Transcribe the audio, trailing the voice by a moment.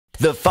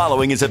The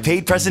following is a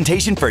paid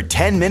presentation for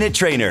 10-Minute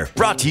Trainer,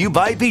 brought to you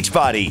by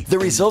Beachbody. The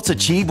results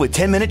achieved with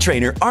 10-Minute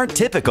Trainer aren't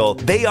typical,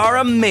 they are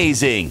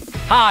amazing.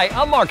 Hi,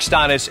 I'm Mark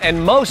Stonis,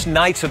 and most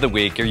nights of the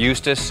week you're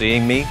used to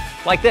seeing me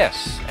like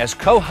this, as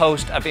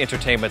co-host of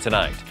Entertainment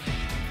Tonight.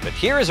 But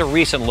here is a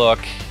recent look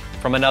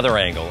from another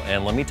angle,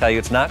 and let me tell you,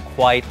 it's not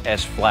quite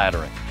as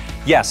flattering.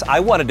 Yes,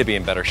 I wanted to be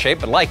in better shape,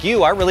 but like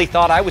you, I really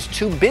thought I was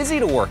too busy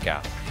to work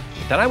out.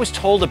 But then I was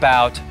told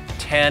about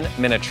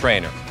 10-Minute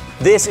Trainer.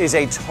 This is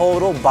a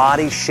total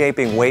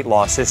body-shaping weight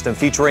loss system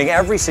featuring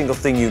every single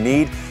thing you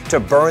need to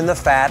burn the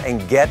fat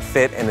and get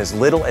fit in as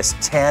little as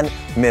 10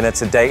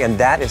 minutes a day, and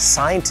that is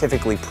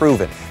scientifically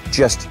proven.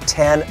 Just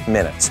 10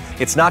 minutes.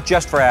 It's not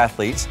just for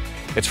athletes,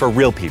 it's for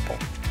real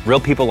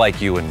people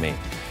like you and me.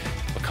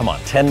 But come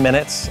on, 10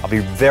 minutes? I'll be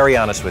very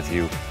honest with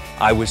you,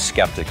 I was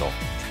skeptical.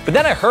 But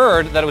then I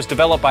heard that it was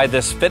developed by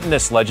this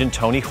fitness legend,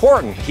 Tony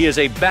Horton. He is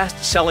a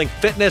best-selling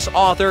fitness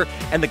author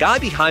and the guy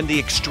behind the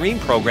extreme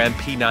program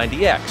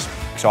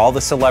P90X. So all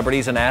the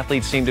celebrities and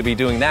athletes seem to be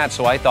doing that,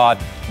 so I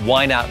thought,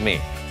 why not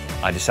me?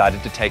 I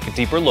decided to take a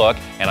deeper look,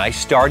 and I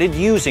started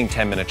using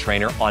 10-Minute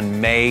Trainer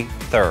on May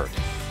 3rd.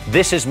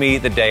 This is me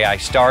the day I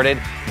started.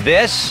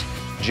 This,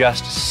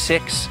 just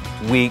 6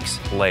 weeks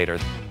later.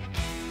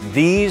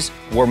 These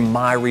were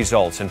my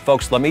results, and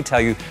folks, let me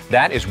tell you,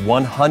 that is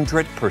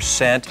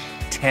 100%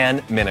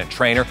 10-Minute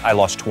Trainer. I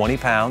lost 20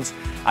 pounds.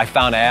 I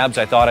found abs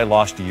I thought I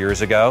lost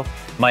years ago.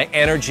 My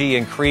energy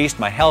increased,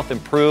 my health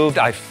improved,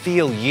 I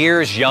feel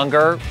years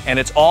younger, and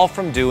it's all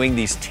from doing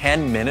these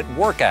 10-minute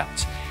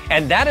workouts.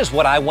 And that is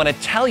what I want to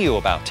tell you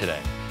about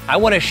today. I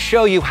want to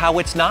show you how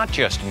it's not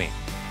just me,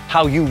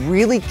 how you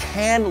really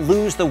can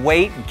lose the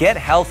weight, get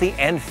healthy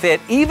and fit,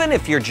 even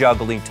if you're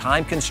juggling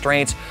time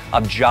constraints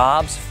of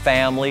jobs,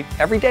 family,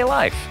 everyday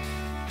life.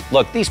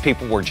 Look, these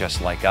people were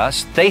just like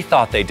us. They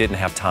thought they didn't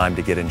have time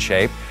to get in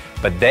shape,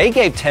 but they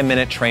gave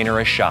 10-Minute Trainer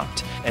a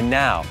shot. And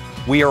now,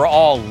 we are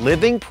all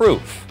living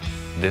proof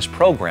this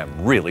program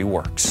really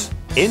works.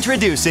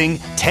 Introducing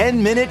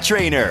 10-Minute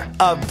Trainer,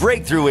 a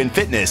breakthrough in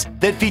fitness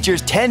that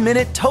features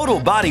 10-minute total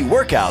body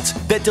workouts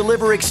that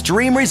deliver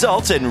extreme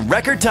results in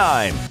record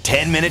time.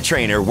 10-Minute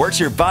Trainer works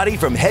your body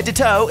from head to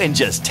toe in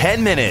just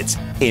 10 minutes.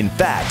 In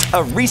fact,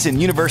 a recent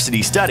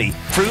university study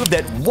proved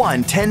that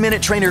one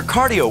 10-Minute Trainer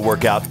cardio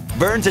workout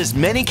burns as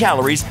many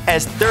calories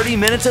as 30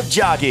 minutes of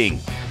jogging.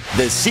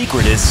 The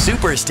secret is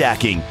super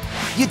stacking.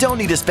 You don't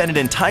need to spend an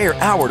entire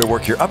hour to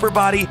work your upper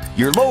body,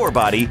 your lower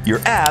body, your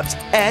abs,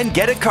 and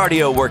get a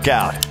cardio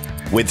workout.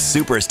 With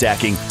super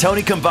stacking,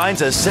 Tony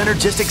combines a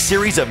synergistic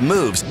series of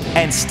moves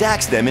and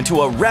stacks them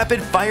into a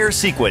rapid-fire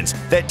sequence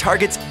that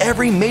targets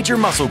every major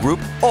muscle group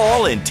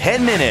all in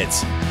 10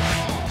 minutes.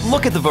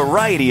 Look at the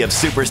variety of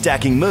super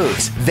stacking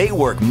moves. They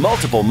work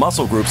multiple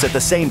muscle groups at the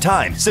same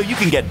time, so you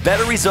can get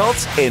better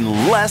results in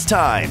less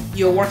time.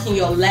 You're working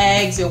your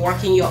legs, you're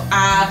working your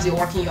abs, you're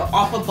working your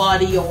upper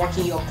body, you're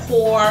working your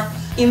core.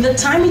 In the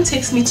time it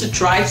takes me to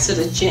drive to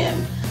the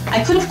gym,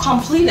 I could have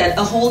completed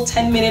a whole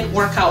 10-minute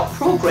workout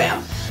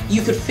program.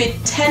 You could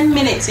fit 10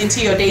 minutes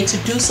into your day to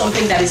do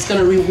something that is going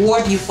to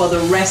reward you for the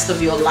rest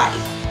of your life.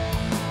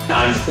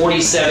 I'm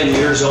 47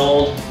 years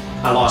old.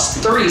 I lost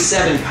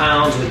 37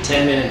 pounds with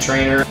 10-Minute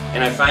Trainer,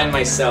 and I find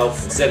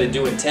myself, instead of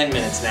doing 10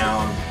 minutes now,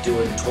 I'm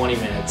doing 20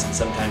 minutes and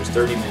sometimes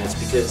 30 minutes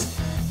because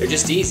they're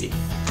just easy.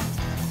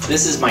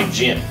 This is my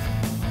gym.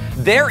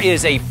 There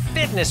is a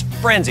fitness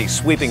frenzy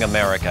sweeping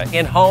America,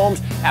 in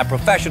homes, at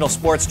professional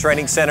sports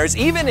training centers,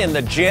 even in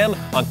the gym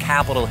on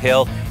Capitol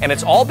Hill, and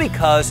it's all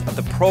because of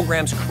the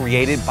programs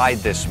created by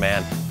this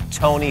man,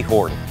 Tony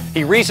Horton.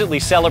 He recently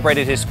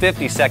celebrated his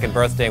 52nd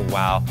birthday.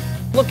 Wow,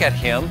 look at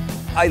him.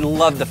 I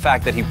love the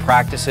fact that he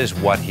practices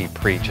what he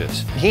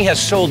preaches. He has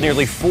sold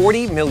nearly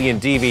 40 million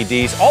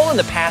DVDs, all in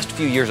the past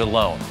few years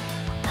alone.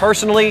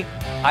 Personally,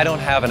 I don't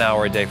have an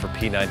hour a day for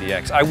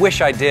P90X. I wish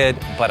I did,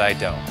 but I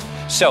don't.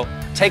 So,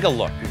 take a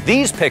look.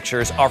 These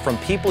pictures are from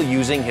people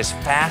using his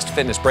fast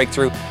fitness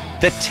breakthrough,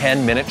 the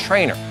 10-Minute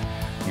Trainer.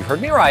 You heard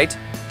me right,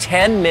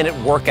 10-minute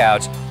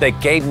workouts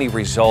that gave me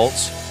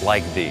results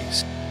like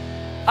these.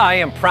 I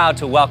am proud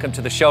to welcome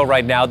to the show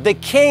right now the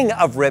king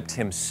of ripped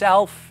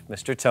himself,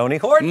 Mr. Tony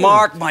Horton.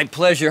 Mark, my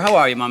pleasure. How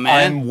are you, my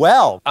man? I'm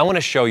well. I want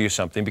to show you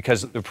something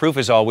because the proof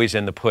is always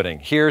in the pudding.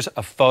 Here's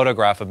a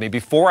photograph of me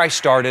before I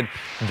started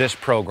this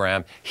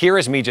program. Here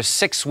is me just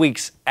 6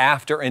 weeks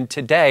after, and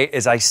today,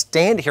 as I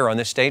stand here on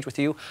this stage with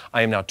you,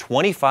 I am now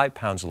 25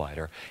 pounds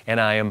lighter, and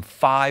I am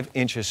 5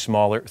 inches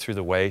smaller through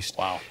the waist.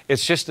 Wow.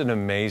 It's just an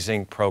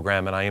amazing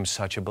program, and I am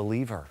such a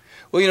believer.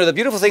 Well, you know, the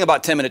beautiful thing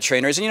about 10-minute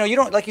trainers, and you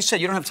don't, like you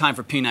said, you don't have time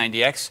for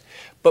P90X,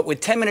 but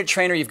with 10-minute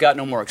trainer, you've got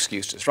no more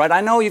excuses, right?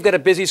 I know you've got a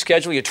busy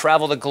schedule, you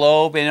travel the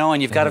globe, you know,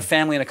 and you've got a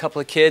family and a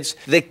couple of kids.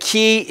 The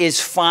key is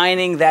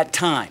finding that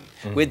time.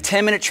 With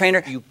 10-minute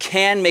trainer, you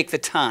can make the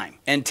time.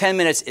 And 10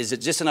 minutes is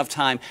just enough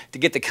time to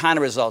get the kind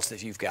of results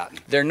that you've gotten.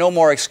 There are no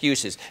more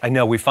excuses. I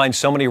know, we find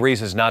so many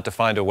reasons not to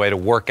find a way to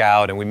work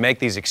out, and we make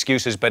these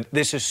excuses, but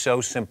this is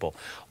so simple.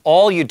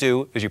 All you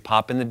do is you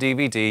pop in the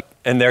DVD,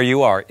 and there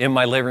you are, in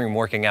my living room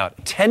working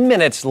out. 10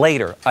 minutes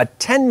later, a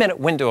 10-minute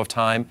window of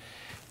time,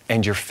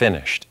 and you're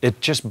finished.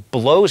 It just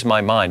blows my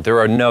mind. There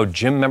are no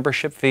gym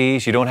membership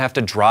fees. You don't have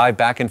to drive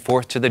back and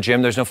forth to the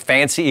gym. There's no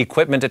fancy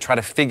equipment to try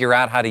to figure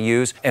out how to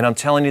use. And I'm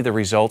telling you, the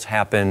results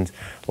happened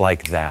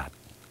like that.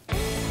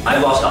 I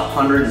lost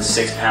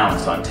 106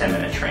 pounds on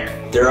 10-minute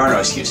trainer. There are no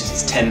excuses.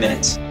 It's 10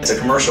 minutes. It's a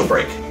commercial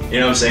break. You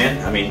know what I'm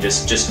saying? I mean,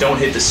 just don't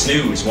hit the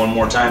snooze one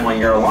more time on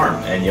your alarm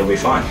and you'll be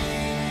fine.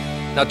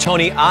 Now,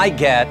 Tony, I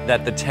get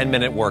that the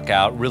 10-minute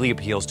workout really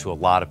appeals to a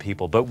lot of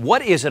people, but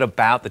what is it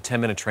about the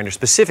 10-minute trainer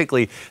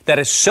specifically that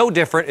is so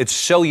different, it's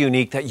so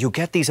unique that you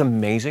get these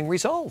amazing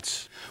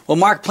results? Well,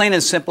 Mark, plain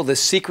and simple, the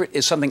secret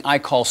is something I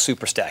call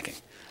super stacking.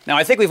 Now,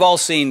 I think we've all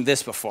seen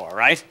this before,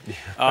 right?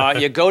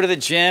 You go to the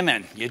gym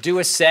and you do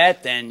a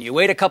set, then you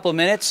wait a couple of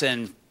minutes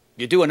and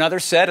you do another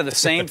set of the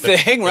same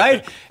thing,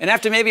 right? And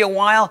after maybe a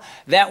while,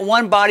 that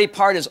one body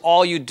part is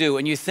all you do,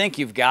 and you think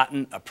you've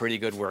gotten a pretty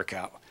good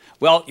workout.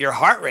 Well, your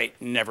heart rate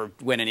never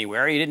went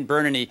anywhere. You didn't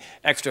burn any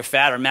extra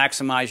fat or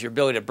maximize your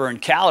ability to burn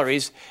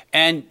calories,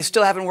 and you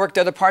still haven't worked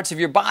other parts of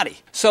your body.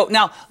 So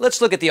now, let's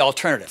look at the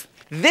alternative.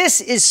 This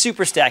is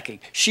super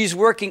stacking. She's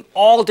working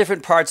all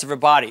different parts of her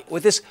body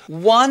with this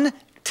one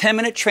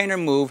 10-minute trainer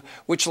move,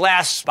 which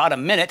lasts about a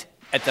minute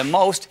at the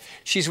most.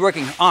 She's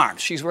working her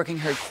arms, she's working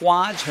her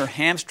quads, her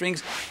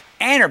hamstrings,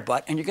 and her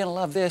butt, and you're gonna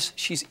love this,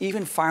 she's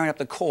even firing up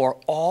the core,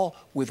 all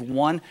with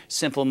one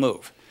simple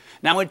move.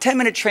 Now, in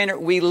 10-minute trainer,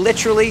 we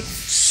literally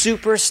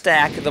super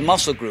stack the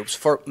muscle groups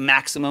for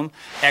maximum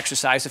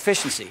exercise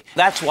efficiency.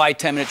 That's why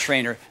 10-minute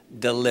trainer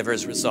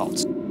delivers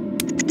results.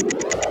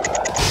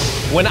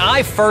 When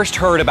I first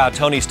heard about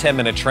Tony's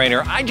 10-minute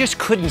trainer, I just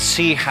couldn't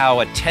see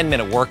how a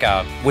 10-minute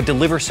workout would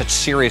deliver such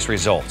serious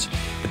results.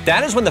 But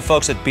that is when the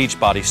folks at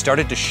Beachbody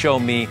started to show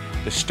me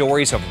the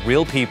stories of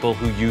real people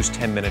who use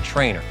 10-minute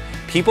trainer.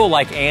 People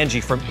like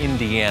Angie from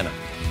Indiana.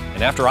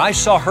 And after I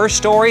saw her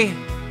story,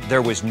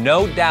 there was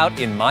no doubt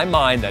in my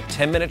mind that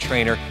 10-minute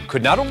trainer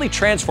could not only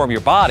transform your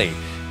body,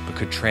 but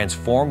could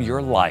transform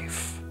your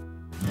life.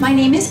 My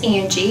name is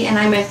Angie, and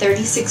I'm a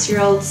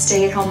 36-year-old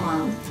stay-at-home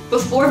mom.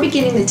 Before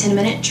beginning the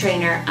 10-minute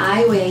trainer,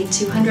 I weighed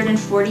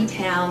 240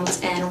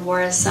 pounds and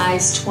wore a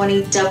size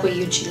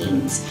 20W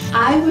jeans.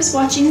 I was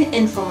watching an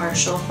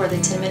infomercial for the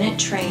 10-minute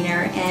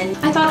trainer, and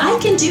I thought I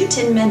can do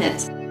 10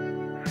 minutes.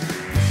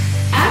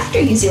 After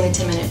using the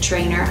 10-minute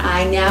trainer,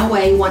 I now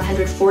weigh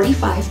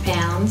 145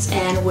 pounds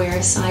and wear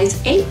a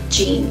size 8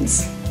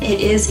 jeans. It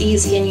is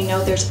easy, and you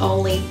know there's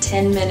only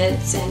 10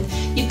 minutes,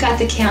 and you've got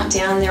the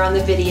countdown there on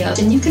the video,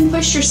 and you can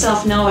push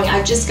yourself knowing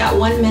I've just got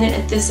 1 minute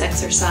at this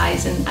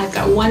exercise and I've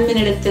got 1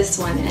 minute at this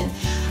one. And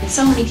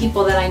so many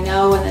people that I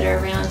know and that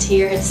are around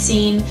here have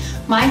seen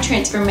my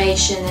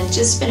transformation and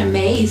just been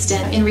amazed,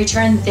 and in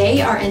return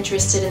they are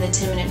interested in the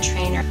 10-minute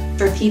trainer.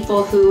 For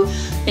people who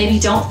maybe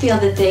don't feel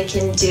that they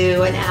can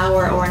do an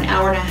hour or an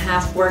hour and a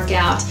half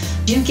workout,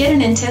 you get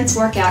an intense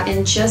workout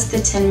in just the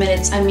 10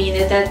 minutes. I mean,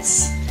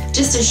 that's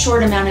just a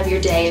short amount of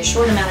your day, a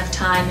short amount of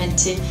time, and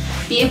to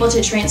be able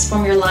to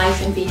transform your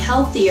life and be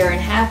healthier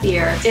and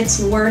happier,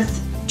 it's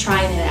worth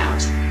trying it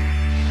out.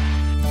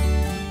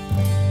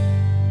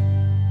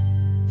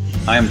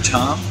 I am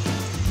Tom.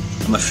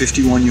 I'm a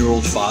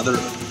 51-year-old father.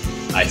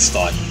 I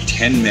thought,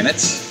 10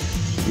 minutes?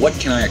 What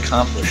can I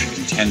accomplish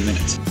in 10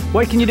 minutes?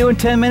 What can you do in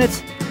 10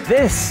 minutes?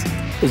 This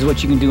is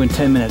what you can do in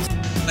 10 minutes.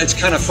 It's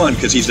kind of fun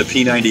because he's a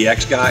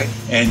P90X guy,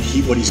 and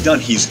what he's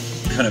done, he's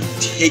kind of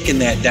taken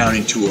that down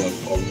into a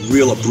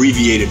real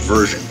abbreviated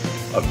version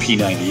of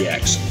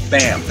P90X.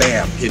 Bam,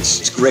 bam,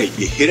 it's great.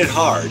 You hit it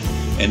hard,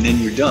 and then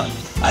you're done.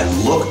 I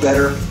look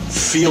better,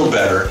 feel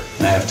better,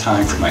 and I have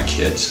time for my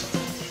kids.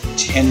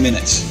 10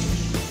 minutes.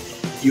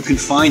 You can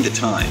find the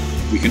time.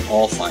 We can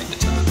all find the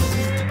time.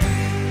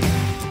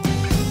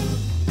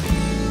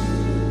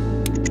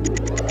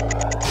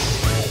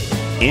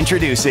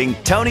 Introducing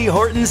Tony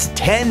Horton's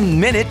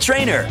 10-minute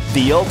trainer,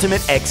 the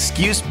ultimate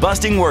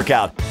excuse-busting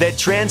workout that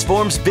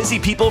transforms busy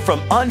people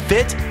from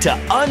unfit to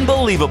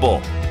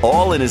unbelievable,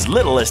 all in as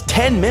little as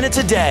 10 minutes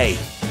a day.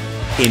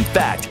 In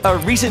fact, a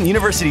recent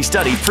university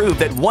study proved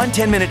that one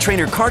 10-minute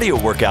trainer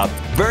cardio workout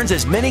burns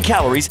as many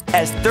calories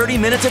as 30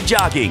 minutes of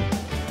jogging.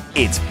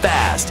 It's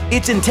fast,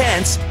 it's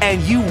intense,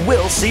 and you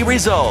will see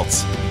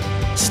results.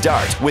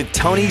 Start with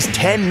Tony's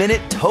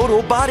 10-minute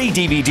total body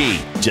DVD.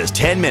 Just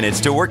 10 minutes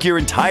to work your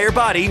entire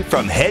body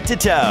from head to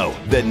toe.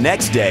 The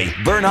next day,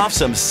 burn off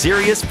some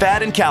serious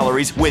fat and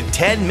calories with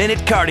 10-minute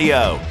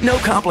cardio. No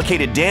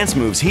complicated dance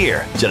moves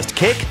here. Just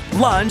kick,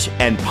 lunge,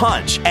 and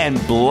punch,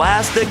 and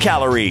blast the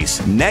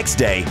calories. Next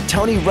day,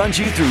 Tony runs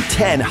you through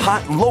 10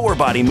 hot lower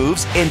body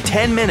moves in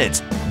 10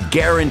 minutes.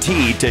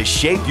 Guaranteed to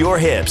shape your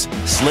hips,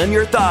 slim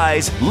your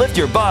thighs, lift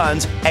your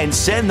buns, and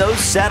send those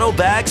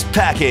saddlebags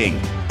packing.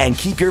 And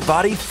keep your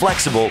body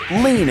flexible,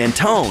 lean, and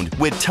toned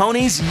with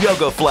Tony's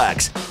Yoga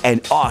Flex,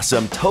 an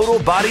awesome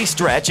total body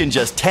stretch in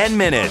just 10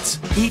 minutes.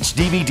 Each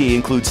DVD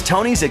includes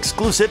Tony's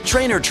exclusive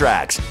trainer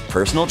tracks,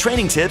 personal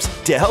training tips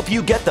to help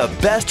you get the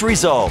best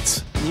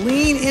results.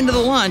 Lean into the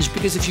lunge,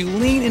 because if you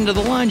lean into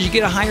the lunge, you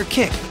get a higher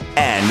kick.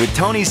 And with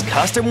Tony's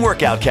custom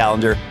workout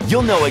calendar,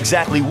 you'll know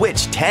exactly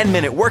which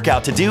 10-minute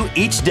workout to do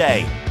each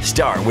day.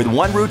 Start with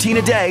one routine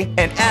a day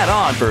and add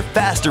on for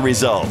faster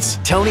results.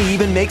 Tony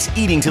even makes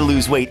eating to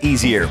lose weight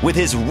easier with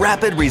his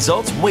Rapid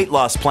Results Weight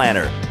Loss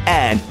Planner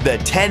and the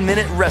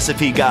 10-minute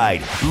recipe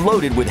guide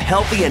loaded with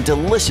healthy and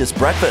delicious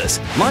breakfasts,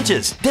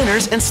 lunches,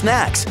 dinners, and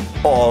snacks.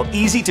 All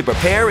easy to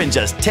prepare in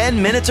just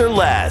 10 minutes or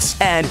less.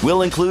 And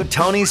we'll include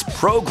Tony's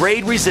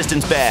pro-grade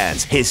resistance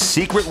bands, his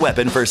secret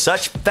weapon for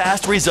such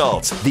fast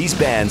results. These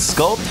bands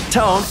sculpt,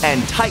 tone,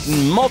 and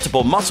tighten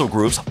multiple muscle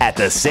groups at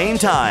the same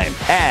time.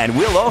 And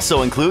we'll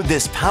also include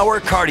this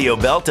power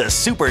cardio belt to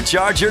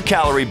supercharge your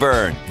calorie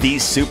burn.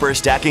 These super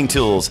stacking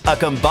tools, a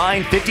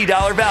combined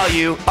 $50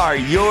 value, are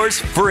yours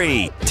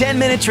free.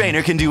 10-Minute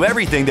Trainer can do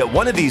everything that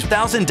one of these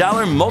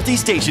 $1,000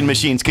 multi-station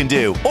machines can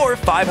do, or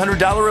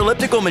 $500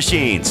 elliptical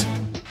machines.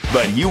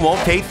 But you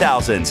won't pay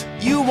thousands.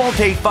 You won't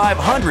pay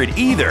 $500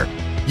 either.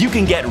 You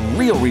can get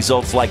real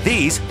results like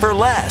these for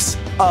less,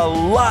 a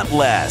lot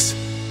less.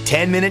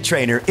 10-Minute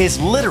Trainer is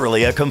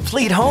literally a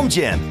complete home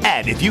gym.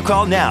 And if you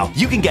call now,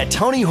 you can get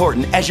Tony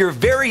Horton as your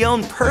very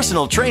own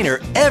personal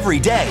trainer every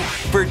day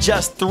for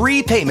just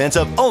 3 payments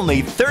of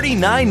only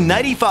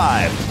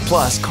 $39.95.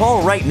 Plus,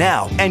 call right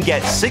now and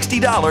get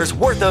 $60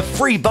 worth of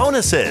free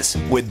bonuses.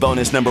 With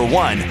bonus number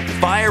 1,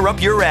 fire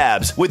up your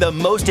abs with the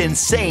most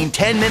insane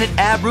 10-minute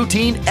ab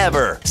routine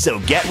ever. So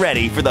get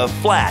ready for the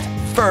flat,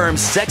 firm,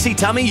 sexy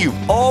tummy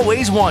you've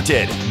always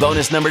wanted.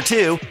 Bonus number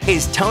 2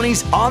 is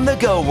Tony's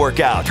on-the-go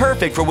workout,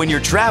 perfect for when you're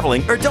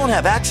traveling or don't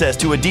have access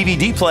to a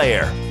DVD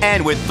player.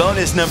 And with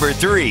bonus number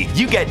 3,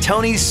 you get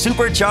Tony's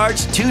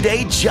supercharged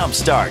 2-day jump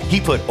start.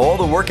 He put all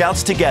the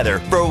workouts together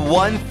for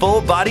one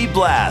full-body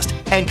blast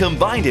and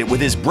combined it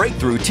with his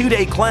breakthrough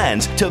 2-day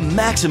cleanse to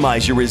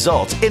maximize your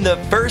results in the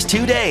first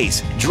 2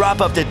 days. Drop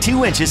up to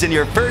 2 inches in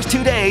your first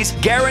 2 days,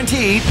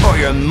 guaranteed, or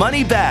your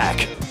money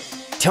back.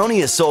 Tony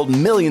has sold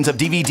millions of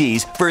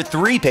DVDs for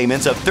 3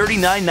 payments of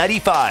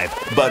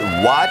 $39.95. But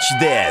watch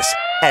this.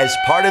 As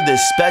part of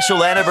this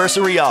special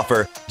anniversary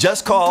offer,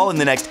 just call in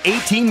the next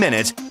 18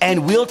 minutes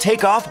and we'll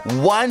take off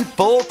 1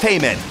 full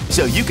payment.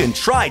 So you can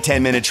try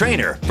 10-Minute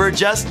Trainer for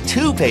just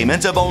 2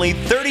 payments of only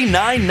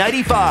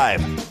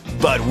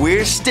 $39.95. But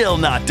we're still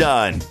not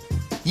done.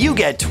 You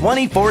get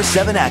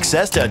 24/7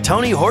 access to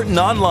Tony Horton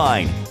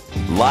Online.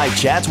 Live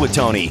chats with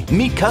Tony,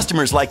 meet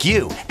customers like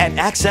you, and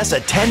access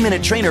a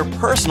 10-Minute Trainer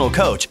personal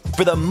coach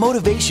for the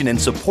motivation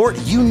and support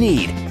you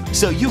need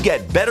so you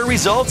get better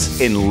results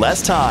in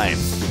less time.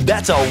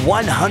 That's a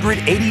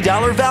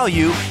 $180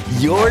 value,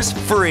 yours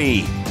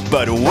free.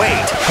 But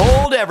wait,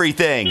 hold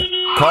everything.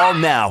 Call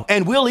now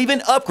and we'll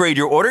even upgrade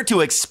your order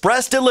to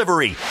express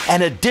delivery.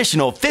 An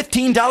additional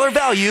 $15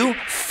 value,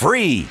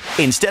 free.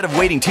 Instead of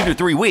waiting 2 to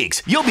 3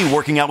 weeks, you'll be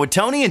working out with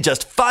Tony in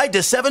just 5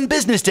 to 7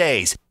 business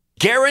days.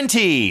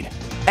 Guaranteed.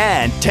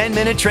 And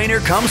 10-Minute Trainer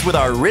comes with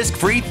our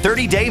risk-free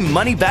 30-day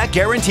money-back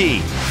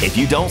guarantee. If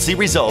you don't see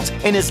results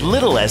in as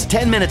little as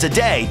 10 minutes a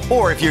day,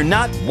 or if you're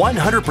not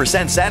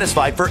 100%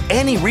 satisfied for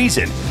any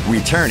reason,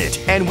 return it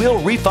and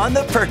we'll refund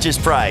the purchase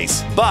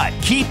price. But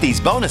keep these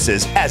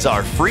bonuses as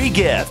our free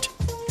gift.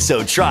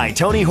 So try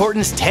Tony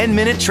Horton's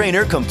 10-Minute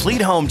Trainer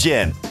Complete Home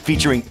Gym,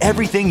 featuring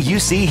everything you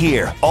see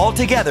here, all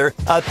together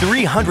a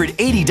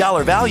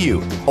 $380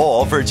 value,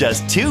 all for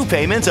just 2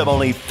 payments of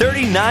only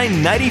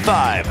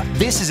 $39.95.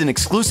 This is an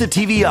exclusive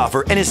TV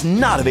offer and is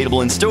not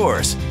available in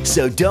stores.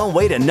 So don't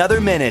wait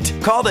another minute.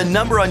 Call the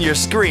number on your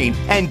screen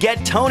and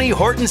get Tony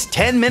Horton's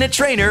 10-Minute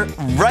Trainer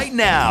right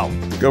now.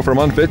 Go from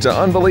unfit to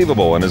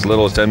unbelievable in as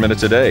little as 10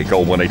 minutes a day.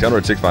 Call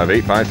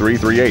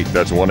 1-800-658-5338.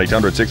 That's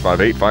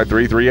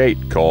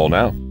 1-800-658-5338. Call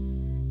now.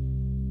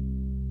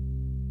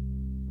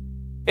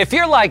 If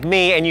you're like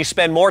me and you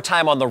spend more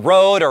time on the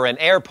road or in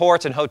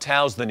airports and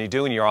hotels than you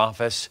do in your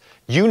office,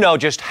 you know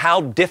just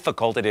how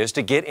difficult it is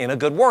to get in a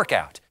good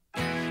workout.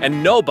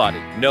 And nobody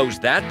knows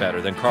that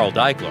better than Carl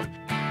Deichler.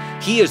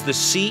 He is the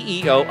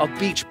CEO of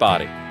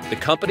Beachbody, the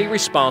company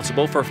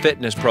responsible for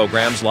fitness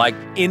programs like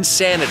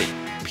Insanity,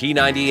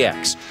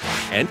 P90X,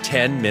 and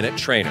 10-Minute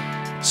Trainer.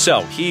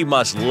 So he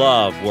must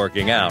love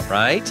working out,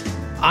 right?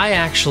 I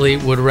actually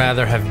would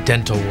rather have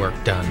dental work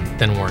done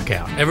than work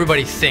out.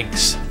 Everybody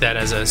thinks that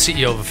as a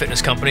CEO of a fitness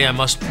company, I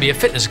must be a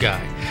fitness guy.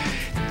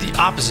 The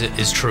opposite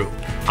is true.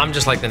 I'm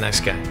just like the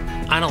next guy.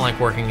 I don't like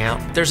working out.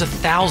 There's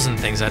 1,000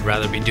 things I'd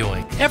rather be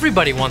doing.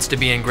 Everybody wants to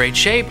be in great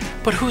shape,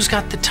 but who's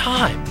got the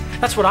time?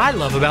 That's what I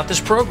love about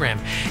this program.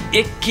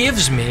 It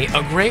gives me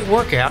a great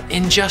workout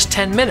in just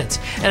 10 minutes.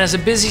 And as a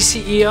busy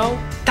CEO,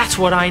 that's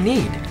what I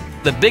need.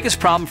 The biggest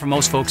problem for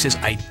most folks is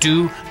I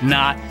do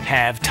not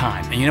have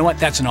time. And you know what?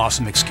 That's an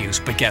awesome excuse,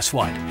 but guess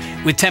what?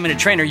 With 10-Minute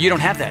Trainer, you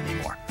don't have that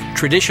anymore.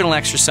 Traditional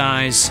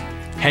exercise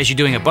has you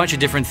doing a bunch of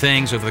different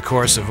things over the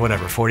course of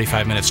whatever,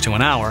 45 minutes to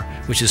an hour,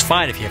 which is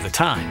fine if you have the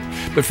time.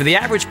 But for the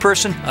average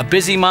person, a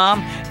busy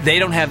mom, they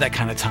don't have that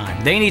kind of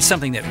time. They need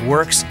something that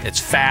works, that's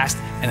fast,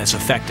 and that's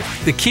effective.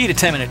 The key to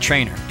 10-Minute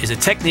Trainer is a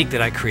technique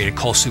that I created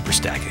called super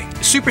stacking.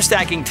 Super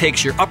stacking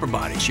takes your upper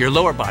bodies, your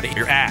lower body,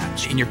 your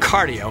abs, and your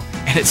cardio,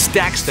 and it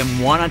stacks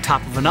them one on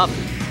top of another.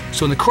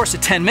 So in the course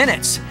of 10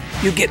 minutes,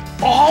 you get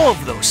all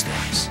of those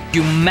things.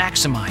 You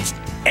maximize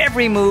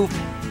every move,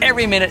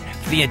 every minute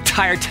for the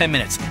entire 10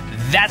 minutes.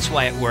 That's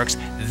why it works.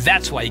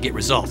 That's why you get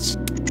results.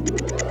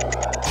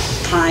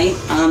 Hi,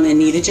 I'm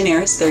Anita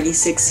Janaris,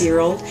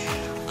 36-year-old,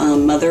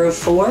 mother of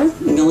 4,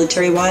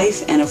 military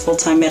wife, and a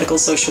full-time medical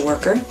social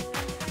worker.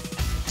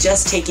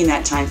 Just taking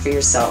that time for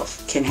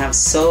yourself can have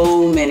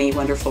so many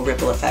wonderful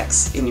ripple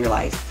effects in your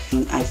life.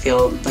 I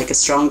feel like a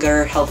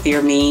stronger,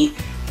 healthier me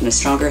and a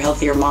stronger,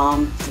 healthier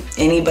mom.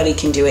 Anybody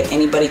can do it.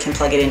 Anybody can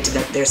plug it into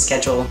their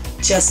schedule.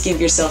 Just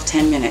give yourself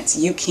 10 minutes.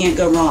 You can't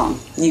go wrong.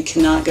 You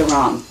cannot go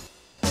wrong.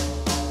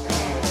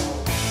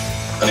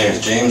 My name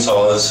is James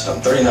Hollis. I'm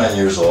 39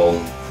 years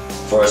old.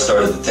 Before I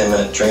started the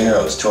 10-minute trainer,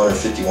 I was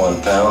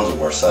 251 pounds and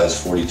wore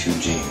size 42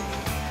 jean.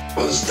 I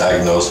was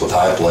diagnosed with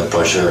high blood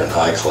pressure and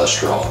high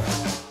cholesterol.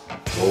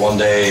 Well, one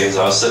day, as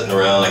I was sitting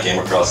around, I came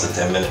across the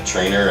 10-minute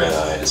trainer and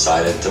I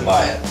decided to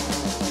buy it.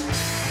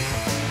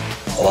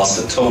 I lost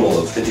a total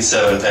of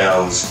 57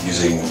 pounds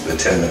using the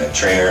 10-minute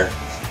trainer.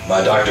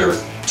 My doctor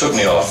took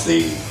me off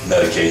the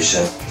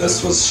medication.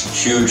 This was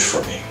huge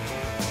for me.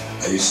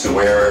 I used to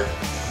wear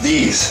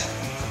these,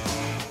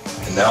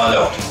 and now I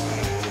don't.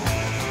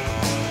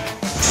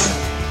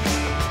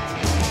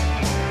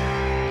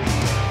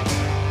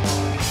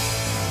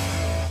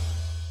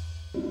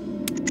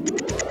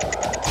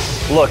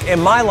 Look, in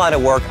my line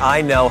of work,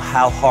 I know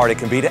how hard it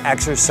can be to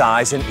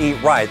exercise and eat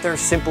right. There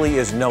simply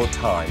is no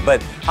time.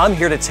 But I'm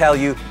here to tell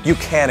you, you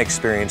can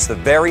experience the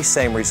very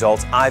same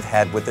results I've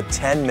had with the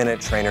 10-Minute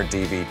Trainer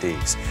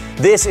DVDs.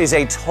 This is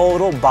a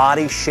total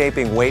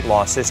body-shaping weight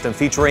loss system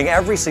featuring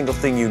every single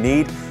thing you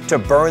need to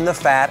burn the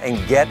fat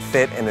and get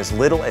fit in as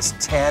little as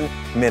 10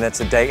 minutes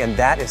a day. And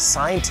that is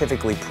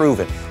scientifically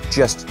proven,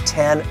 just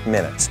 10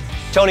 minutes.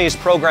 Tony's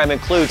program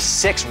includes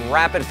 6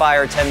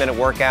 rapid-fire 10-minute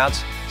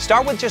workouts.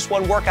 Start with just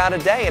 1 workout a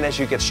day, and as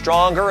you get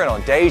stronger and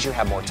on days you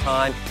have more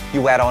time,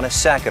 you add on a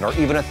second or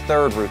even a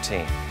third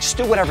routine. Just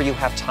do whatever you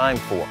have time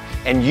for,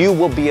 and you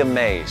will be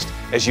amazed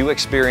as you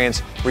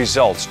experience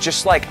results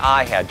just like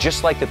I had,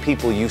 just like the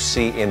people you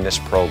see in this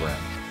program.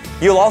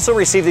 You'll also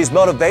receive these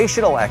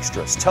motivational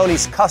extras.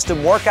 Tony's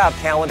custom workout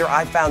calendar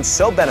I found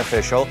so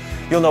beneficial.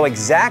 You'll know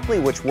exactly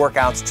which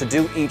workouts to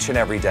do each and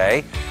every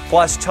day.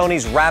 Plus,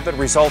 Tony's Rapid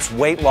Results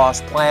Weight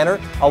Loss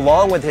Planner,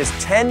 along with his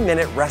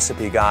 10-minute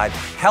recipe guide,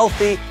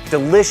 healthy,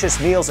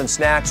 delicious meals and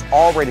snacks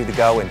all ready to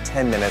go in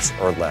 10 minutes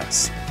or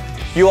less.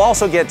 You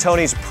also get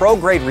Tony's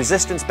pro-grade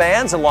resistance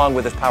bands along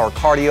with his power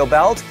cardio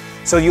belt,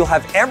 so you'll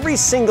have every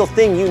single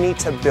thing you need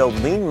to build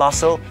lean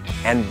muscle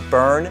and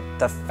burn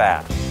the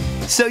fat.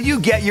 So you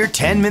get your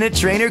 10-Minute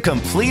Trainer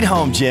Complete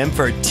Home Gym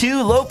for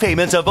 2 low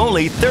payments of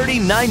only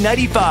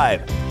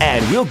 $39.95.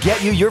 And we'll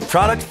get you your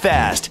product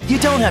fast. You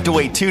don't have to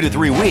wait 2 to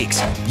 3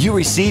 weeks. You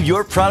receive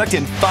your product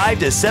in 5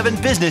 to 7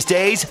 business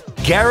days,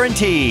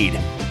 guaranteed.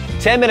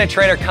 10-Minute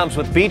Trainer comes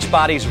with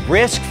Beachbody's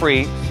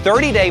risk-free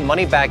 30-day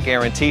money-back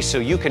guarantee so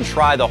you can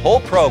try the whole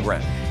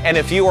program. And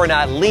if you are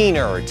not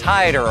leaner or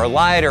tighter or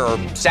lighter or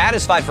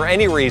satisfied for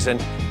any reason,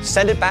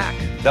 send it back.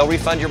 They'll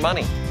refund your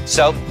money.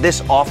 So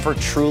this offer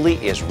truly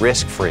is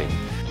risk-free.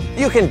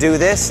 You can do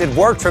this. It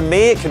worked for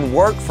me. It can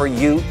work for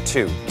you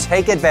too.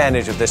 Take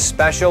advantage of this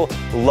special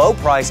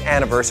low-price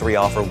anniversary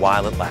offer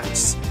while it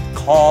lasts.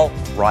 Call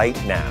right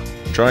now.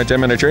 Try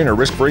 10-Minute Trainer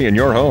risk-free in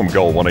your home.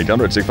 Call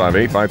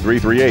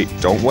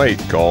 1-800-658-5338. Don't wait.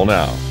 Call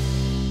now.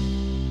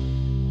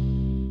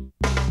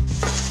 Do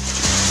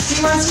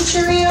you want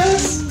some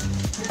Cheerios?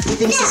 He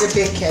thinks he's a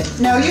big kid.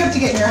 No, you have to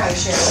get in your high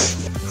chair.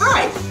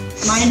 Hi,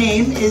 my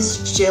name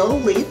is Jill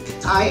Leap.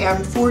 I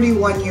am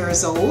 41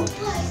 years old,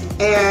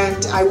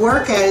 and I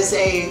work as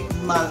a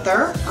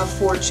mother of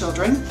 4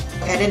 children.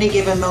 At any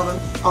given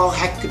moment, all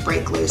heck could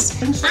break loose.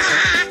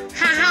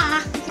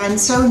 And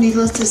so,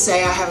 needless to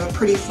say, I have a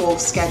pretty full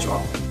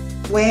schedule.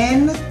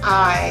 When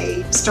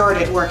I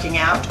started working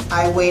out,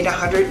 I weighed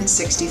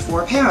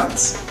 164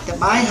 pounds.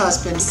 My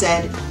husband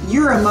said,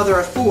 "You're a mother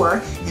of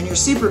 4 and you're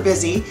super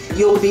busy.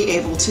 You'll be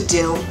able to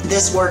do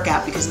this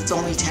workout because it's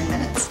only 10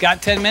 minutes.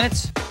 Got 10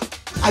 minutes?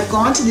 I've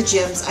gone to the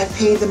gyms, I've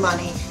paid the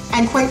money,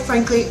 and quite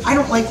frankly, I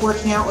don't like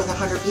working out with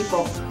 100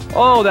 people.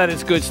 Oh, that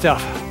is good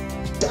stuff.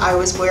 I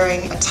was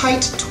wearing a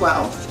tight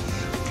 12,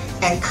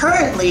 and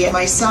currently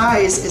my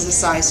size is a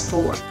size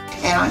 4.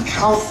 And I'm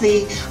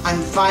healthy,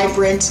 I'm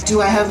vibrant. Do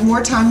I have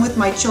more time with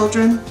my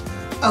children?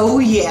 Oh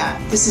yeah,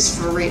 this is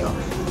for real.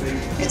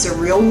 It's a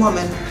real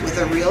woman with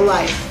a real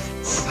life,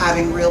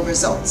 having real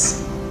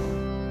results.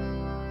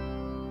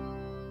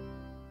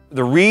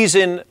 The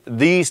reason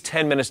these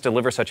 10 minutes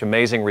deliver such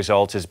amazing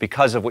results is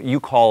because of what you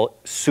call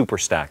super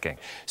stacking.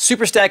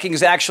 Super stacking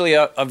is actually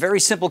a very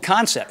simple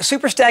concept.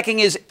 Super stacking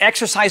is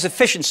exercise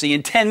efficiency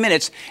in 10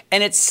 minutes,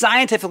 and it's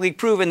scientifically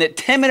proven that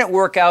 10-minute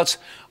workouts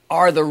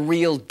are the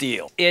real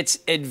deal. It's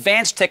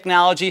advanced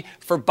technology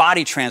for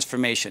body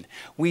transformation.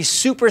 We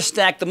super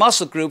stack the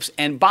muscle groups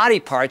and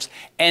body parts,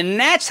 and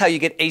that's how you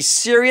get a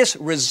serious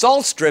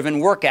results-driven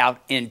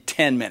workout in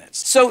 10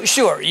 minutes. So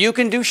sure, you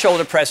can do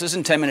shoulder presses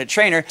in 10-minute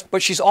trainer,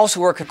 but she's also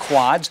working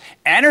quads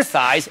and her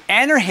thighs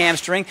and her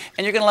hamstring,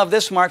 and you're gonna love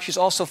this, Mark, she's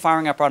also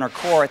firing up on her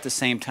core at the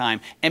same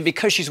time. And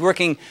because she's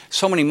working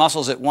so many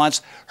muscles at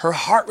once, her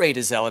heart rate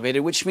is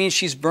elevated, which means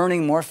she's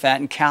burning more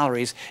fat and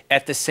calories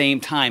at the same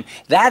time.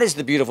 That is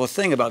the beautiful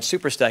thing about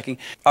super stacking.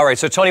 All right,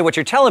 so Tony, what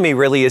you're telling me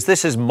really is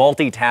this is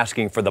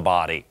multitasking for the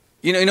body.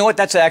 You know what?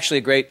 That's actually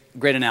a great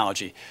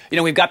analogy. You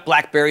know, we've got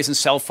Blackberries and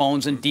cell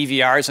phones and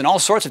DVRs and all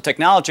sorts of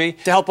technology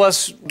to help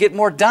us get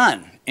more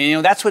done. And you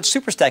know, that's what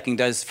super stacking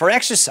does for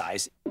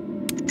exercise.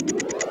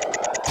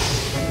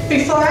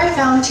 Before I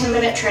found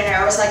 10-Minute Trainer,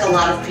 I was like a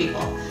lot of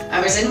people.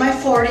 I was in my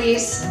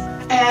 40s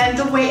and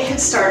the weight had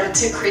started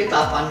to creep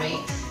up on me.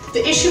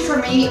 The issue for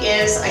me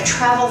is I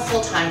travel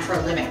full-time for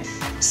a living.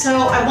 So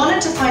I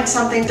wanted to find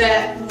something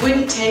that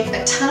wouldn't take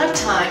a ton of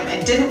time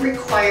and didn't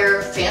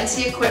require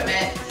fancy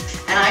equipment,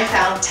 and I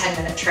found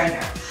 10-Minute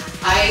Trainer.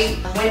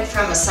 I went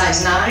from a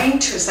size 9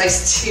 to a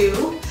size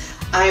 2.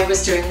 I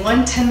was doing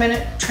one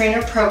 10-Minute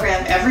Trainer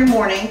program every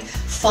morning,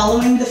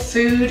 following the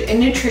food and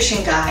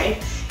nutrition guide,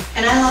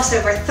 and I lost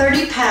over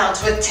 30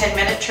 pounds with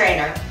 10-Minute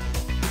Trainer.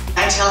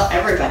 I tell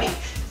everybody,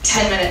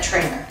 10-Minute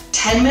Trainer.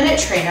 10-Minute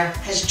Trainer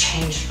has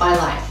changed my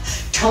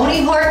life.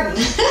 Tony Horton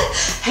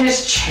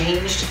has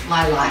changed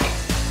my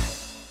life.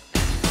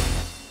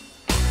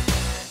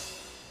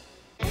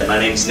 My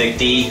name's Nick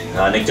D.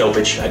 Nick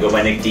Dopich. I go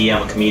by Nick D.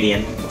 I'm a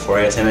comedian. Before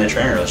I got 10-Minute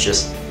Trainer,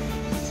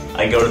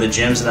 I'd go to the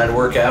gyms and I'd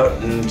work out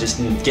and just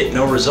get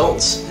no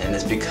results. And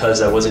it's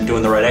because I wasn't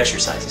doing the right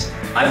exercises.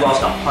 I've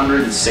lost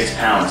 106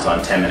 pounds on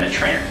 10-Minute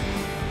Trainer.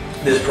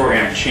 This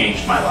program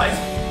changed my life.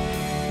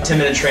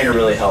 10-Minute Trainer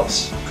really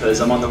helps because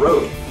I'm on the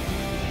road.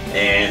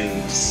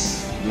 And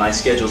my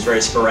schedule's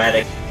very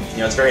sporadic. You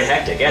know, it's very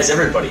hectic, as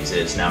everybody's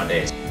is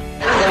nowadays.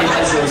 Everybody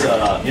has those,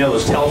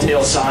 those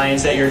telltale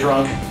signs that you're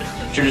drunk.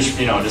 You're just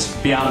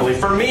beyond belief.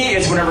 For me,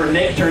 it's whenever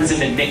Nick turns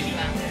into Nicky.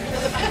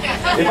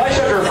 If I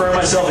start to refer to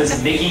myself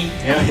as Nicky,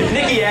 if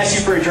Nicky asks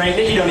you for a drink,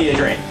 Nicky don't need a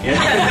drink.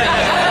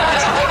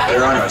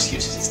 There are no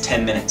excuses. It's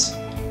 10 minutes.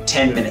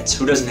 10 minutes.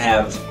 Who doesn't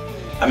have...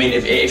 I mean,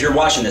 if you're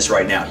watching this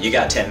right now, you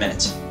got 10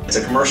 minutes. It's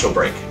a commercial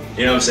break.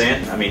 You know what I'm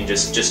saying? I mean,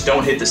 just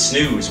don't hit the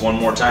snooze one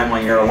more time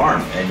on your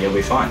alarm, and you'll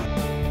be fine.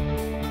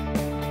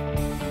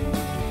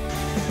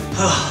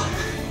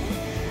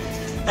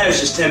 That was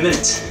just 10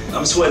 minutes.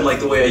 I'm sweating like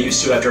the way I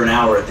used to after an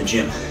hour at the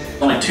gym.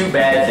 Only two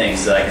bad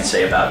things that I can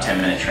say about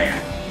 10-Minute Trainer.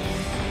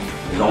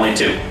 There's only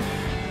two.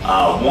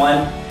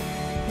 One,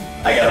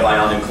 I gotta buy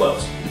all new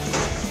clothes.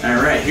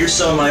 All right, here's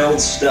some of my old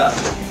stuff.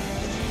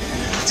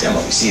 Tell me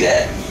if you see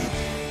that.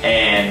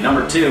 And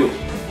number two,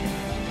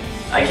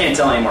 I can't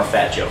tell any more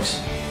fat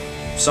jokes.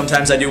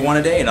 Sometimes I do one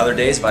a day, and other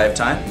days, if I have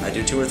time, I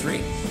do 2 or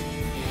 3.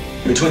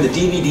 Between the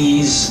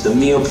DVDs, the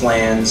meal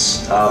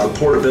plans, the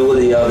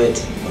portability of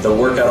it, the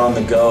workout on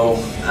the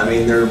go, I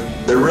mean, there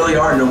really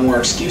are no more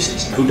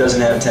excuses. Who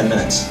doesn't have 10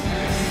 minutes?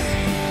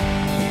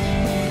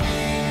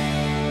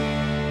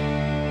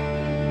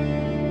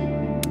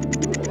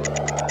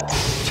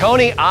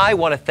 Tony, I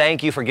want to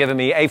thank you for giving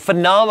me a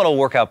phenomenal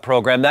workout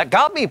program that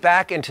got me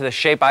back into the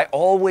shape I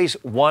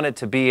always wanted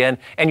to be in,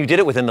 and you did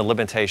it within the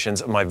limitations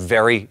of my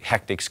very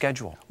hectic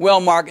schedule. Well,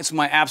 Mark, it's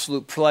my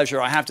absolute pleasure.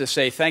 I have to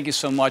say thank you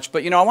so much.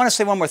 But, I want to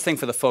say one more thing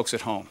for the folks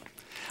at home.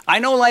 I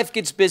know life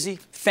gets busy,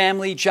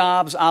 family,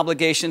 jobs,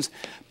 obligations,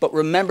 but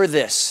remember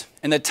this.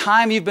 In the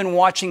time you've been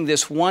watching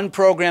this one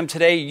program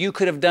today, you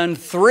could have done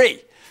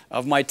 3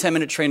 of my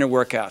 10-Minute Trainer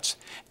workouts.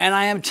 And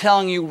I am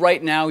telling you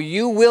right now,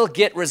 you will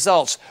get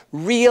results,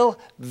 real,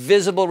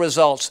 visible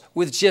results,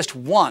 with just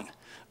 1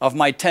 of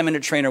my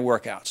 10-Minute Trainer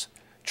workouts.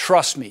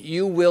 Trust me,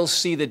 you will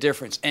see the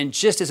difference. And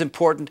just as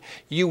important,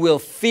 you will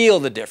feel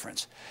the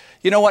difference.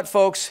 You know what,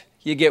 folks?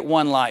 You get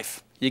one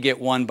life. You get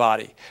one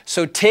body.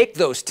 So take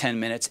those 10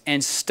 minutes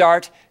and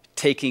start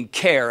taking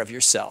care of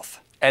yourself.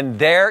 And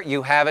there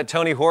you have it,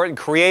 Tony Horton,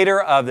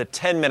 creator of the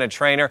 10-Minute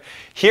Trainer.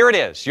 Here it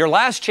is, your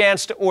last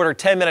chance to order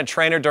 10-Minute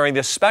Trainer during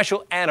this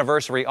special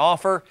anniversary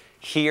offer.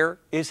 Here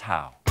is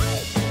how.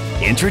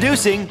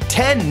 Introducing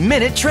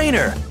 10-Minute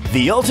Trainer,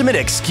 the ultimate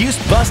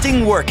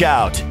excuse-busting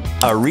workout.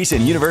 A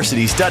recent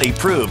university study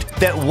proved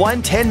that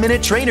one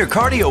 10-minute trainer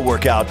cardio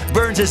workout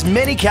burns as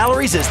many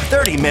calories as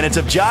 30 minutes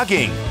of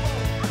jogging.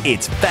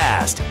 It's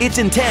fast, it's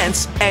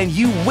intense, and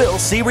you will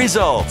see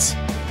results.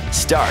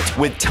 Start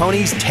with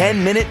Tony's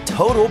 10-minute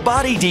total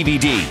body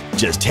DVD.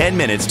 Just 10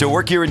 minutes to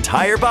work your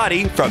entire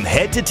body from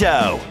head to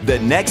toe. The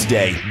next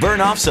day, burn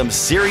off some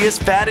serious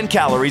fat and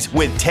calories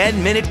with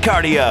 10-minute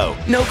cardio.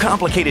 No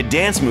complicated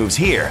dance moves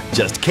here.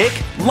 Just kick,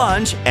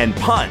 lunge, and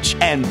punch,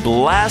 and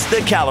blast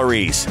the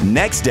calories.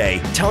 Next day,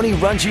 Tony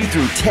runs you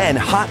through 10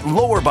 hot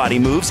lower body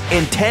moves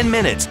in 10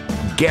 minutes.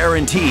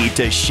 Guaranteed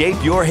to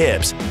shape your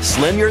hips,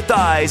 slim your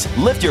thighs,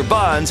 lift your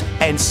buns,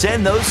 and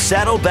send those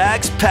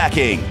saddlebags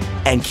packing.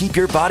 and keep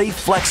your body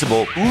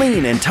flexible,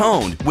 lean, and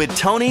toned with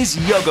Tony's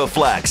Yoga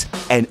Flex,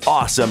 an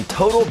awesome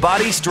total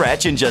body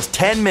stretch in just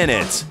 10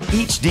 minutes.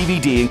 Each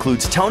DVD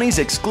includes Tony's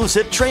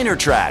exclusive trainer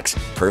tracks,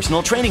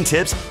 personal training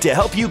tips to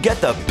help you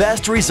get the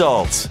best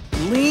results.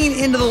 Lean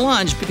into the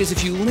lunge, because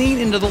if you lean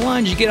into the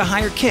lunge, you get a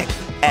higher kick.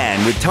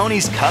 And with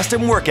Tony's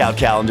custom workout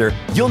calendar,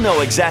 you'll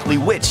know exactly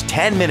which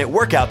 10-minute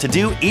workout to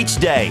do each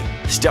day.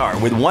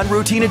 Start with one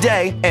routine a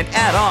day and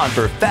add on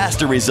for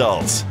faster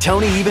results.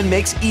 Tony even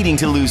makes eating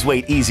to lose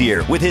weight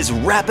easier with his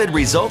Rapid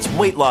Results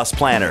Weight Loss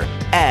Planner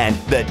and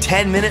the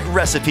 10-minute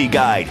recipe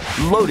guide,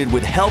 loaded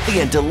with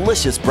healthy and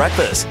delicious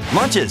breakfasts,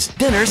 lunches,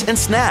 dinners, and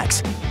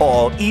snacks.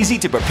 All easy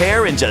to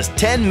prepare in just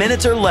 10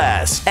 minutes or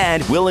less.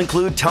 And we'll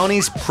include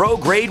Tony's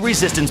pro-grade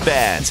resistance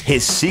bands,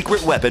 his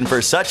secret weapon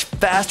for such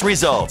fast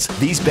results.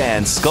 These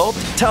bands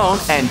sculpt, tone,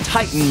 and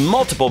tighten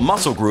multiple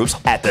muscle groups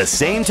at the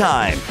same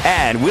time.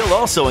 And we'll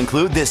also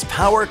include this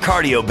power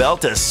cardio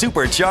belt to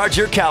supercharge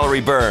your calorie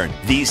burn.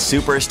 These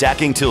super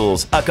stacking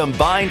tools, a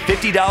combined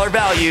 $50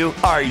 value,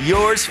 are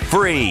yours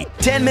free.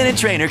 10-Minute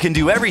Trainer can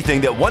do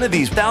everything that one of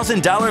these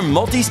 $1,000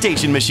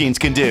 multi-station machines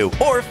can do,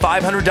 or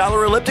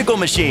 $500 elliptical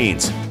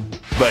machines.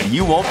 But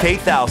you won't pay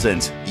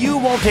thousands. You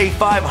won't pay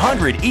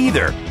 $500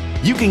 either.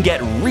 You can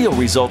get real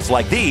results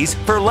like these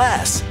for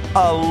less,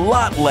 a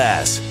lot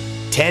less.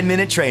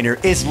 10-Minute Trainer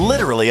is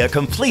literally a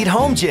complete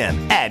home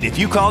gym. And if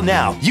you call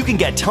now, you can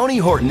get Tony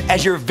Horton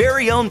as your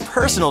very own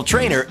personal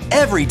trainer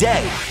every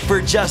day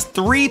for just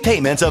 3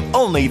 payments of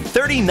only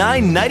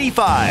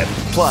 $39.95.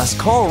 Plus,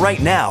 call right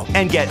now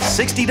and get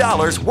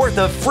 $60 worth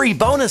of free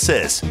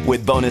bonuses.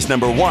 With bonus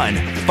number 1,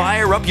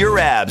 fire up your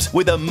abs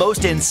with the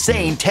most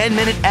insane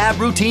 10-minute ab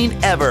routine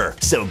ever.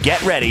 So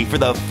get ready for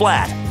the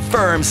flat,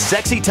 firm,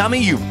 sexy tummy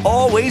you've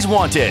always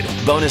wanted.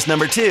 Bonus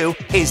number 2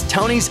 is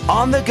Tony's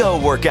on-the-go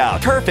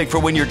workout, perfect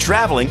for when you're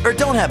traveling or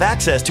don't have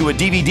access to a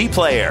DVD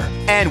player.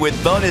 And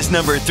with bonus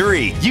number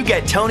 3, you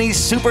get Tony's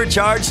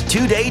supercharged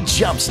 2-day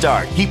jump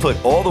start. He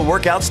put all the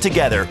workouts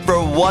together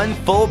for one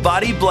full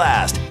body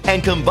blast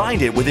and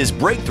combined it with his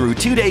breakthrough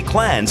 2-day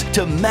cleanse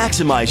to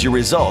maximize your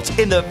results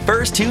in the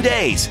first 2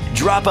 days.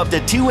 Drop up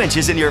to 2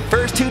 inches in your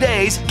first 2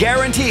 days,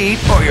 guaranteed,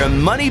 or your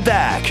money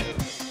back.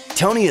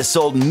 Tony has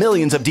sold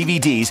millions of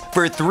DVDs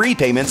for 3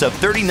 payments of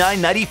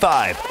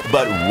 $39.95.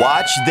 But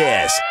watch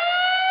this.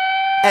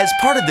 As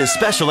part of this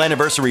special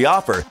anniversary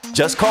offer,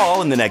 just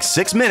call in the next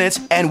 6 minutes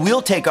and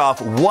we'll take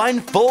off 1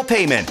 full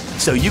payment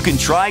so you can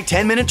try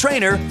 10-Minute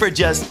Trainer for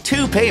just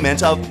 2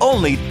 payments of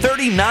only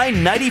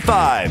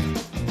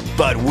 $39.95.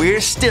 But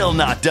we're still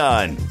not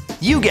done.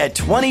 You get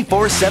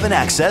 24/7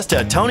 access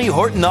to Tony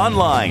Horton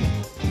Online,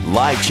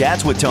 live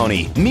chats with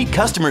Tony, meet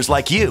customers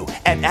like you,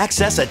 and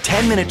access a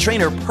 10-Minute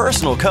Trainer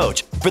personal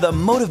coach for the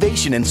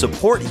motivation and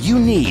support you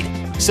need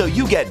so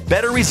you get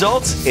better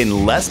results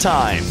in less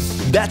time.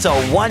 That's a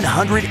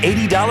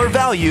 $180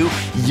 value,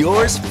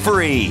 yours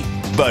free.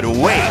 But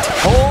wait,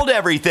 hold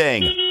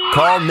everything.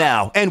 Call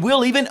now and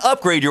we'll even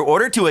upgrade your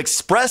order to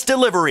express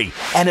delivery.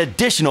 An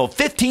additional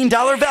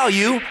 $15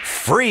 value,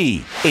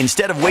 free.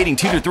 Instead of waiting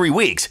 2 to 3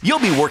 weeks, you'll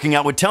be working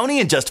out with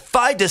Tony in just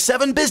 5 to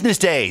 7 business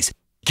days.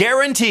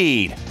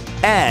 Guaranteed.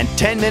 And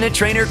 10-Minute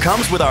Trainer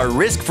comes with our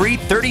risk-free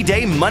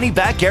 30-day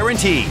money-back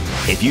guarantee.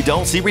 If you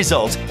don't see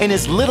results in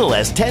as little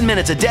as 10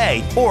 minutes a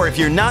day, or if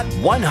you're not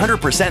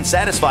 100%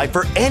 satisfied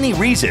for any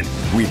reason,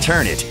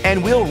 return it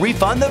and we'll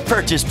refund the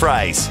purchase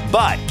price.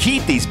 But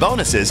keep these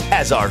bonuses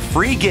as our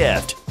free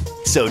gift.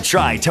 So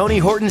try Tony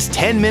Horton's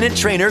 10-Minute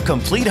Trainer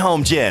Complete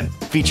Home Gym,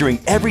 featuring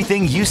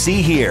everything you see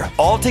here,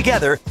 all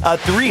together a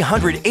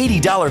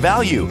 $380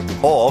 value,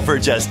 all for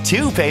just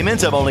 2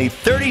 payments of only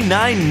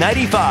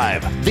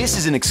 $39.95. This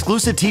is an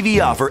exclusive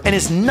TV offer and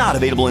is not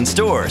available in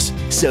stores.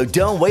 So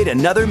don't wait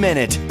another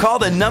minute. Call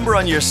the number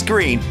on your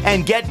screen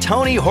and get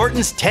Tony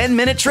Horton's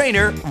 10-Minute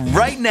Trainer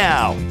right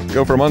now.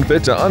 Go from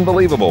unfit to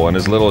unbelievable in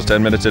as little as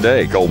 10 minutes a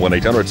day. Call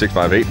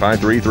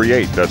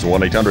 1-800-658-5338. That's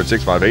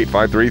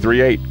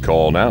 1-800-658-5338.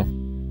 Call now.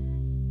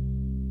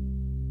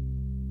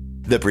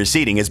 The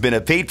proceeding has been a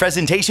paid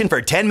presentation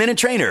for 10-Minute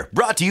Trainer,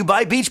 brought to you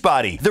by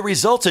Beachbody. The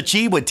results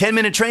achieved with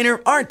 10-Minute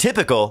Trainer aren't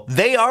typical,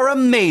 they are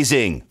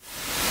amazing.